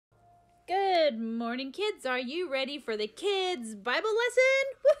Good morning, kids. Are you ready for the kids' Bible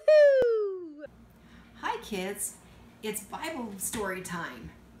lesson? Woohoo! Hi, kids. It's Bible story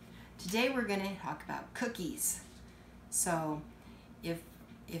time. Today we're going to talk about cookies. So, if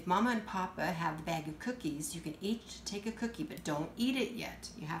Mama and Papa have the bag of cookies, you can each take a cookie, but don't eat it yet.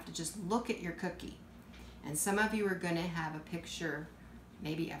 You have to just look at your cookie. And some of you are going to have a picture,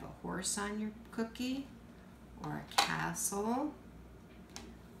 maybe of a horse on your cookie, or a castle,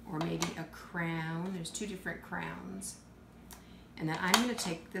 or maybe a crown. There's two different crowns. And then I'm going to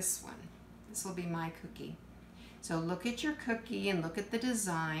take this one. This will be my cookie. So look at your cookie and look at the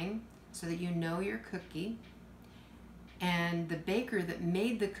design so that you know your cookie. And the baker that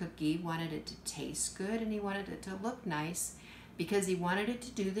made the cookie wanted it to taste good and he wanted it to look nice because he wanted it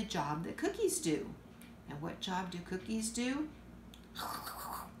to do the job that cookies do. And what job do cookies do?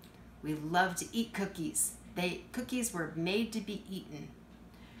 We love to eat cookies. Cookies were made to be eaten.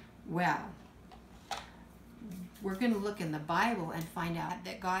 Well, we're going to look in the Bible and find out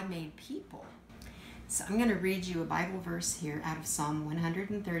that God made people. So I'm going to read you a Bible verse here out of Psalm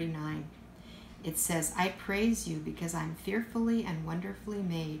 139. It says, I praise you because I'm fearfully and wonderfully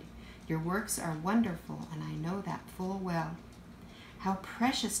made. Your works are wonderful, and I know that full well. How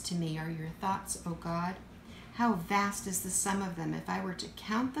precious to me are your thoughts, O God. How vast is the sum of them. If I were to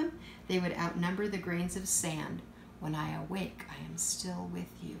count them, they would outnumber the grains of sand. When I awake, I am still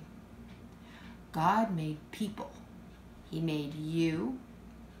with you. God made people. He made you,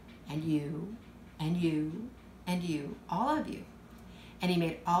 and you, and you, and you, all of you. And he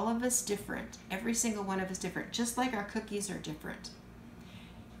made all of us different, every single one of us different, just like our cookies are different.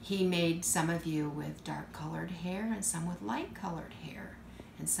 He made some of you with dark colored hair and some with light colored hair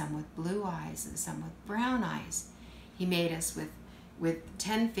and some with blue eyes and some with brown eyes. He made us with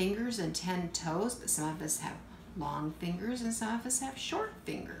 10 fingers and 10 toes, but some of us have long fingers and some of us have short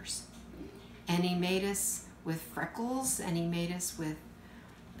fingers. And he made us with freckles, and he made us with,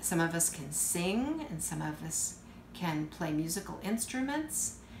 some of us can sing, and some of us can play musical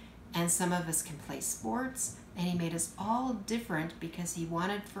instruments, and some of us can play sports, and he made us all different because he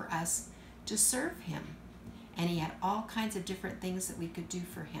wanted for us to serve him. And he had all kinds of different things that we could do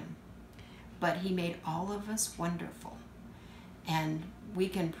for him. But he made all of us wonderful. And we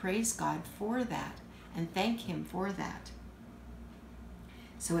can praise God for that and thank him for that.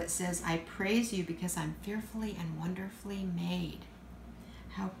 So it says, I praise you because I'm fearfully and wonderfully made.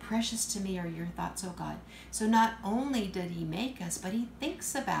 How precious to me are your thoughts, O God. So not only did he make us, but he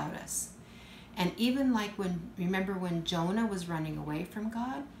thinks about us. And even like remember when Jonah was running away from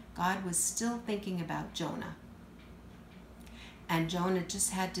God, God was still thinking about Jonah. And Jonah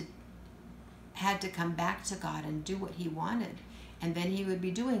just had to come back to God and do what he wanted. And then he would be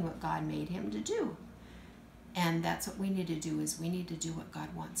doing what God made him to do. And that's what we need to do, is we need to do what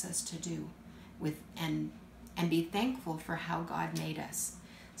God wants us to do and be thankful for how God made us.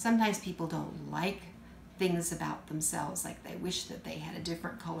 Sometimes people don't like things about themselves, like they wish that they had a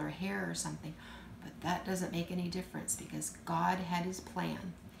different color hair or something, but that doesn't make any difference because God had his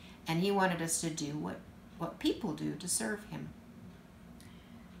plan and he wanted us to do what people do to serve him.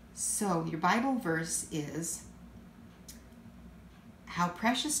 So your Bible verse is, how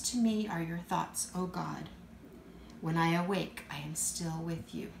precious to me are your thoughts, O God. When I awake, I am still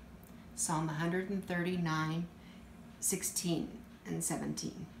with you. Psalm 139, 16 and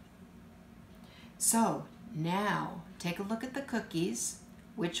 17. So now take a look at the cookies.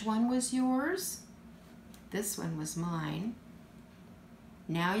 Which one was yours? This one was mine.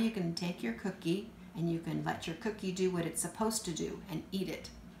 Now you can take your cookie and you can let your cookie do what it's supposed to do and eat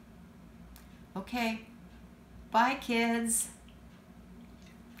it. Okay, bye kids.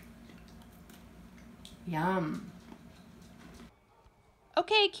 Yum.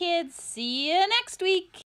 Okay, kids, see you next week.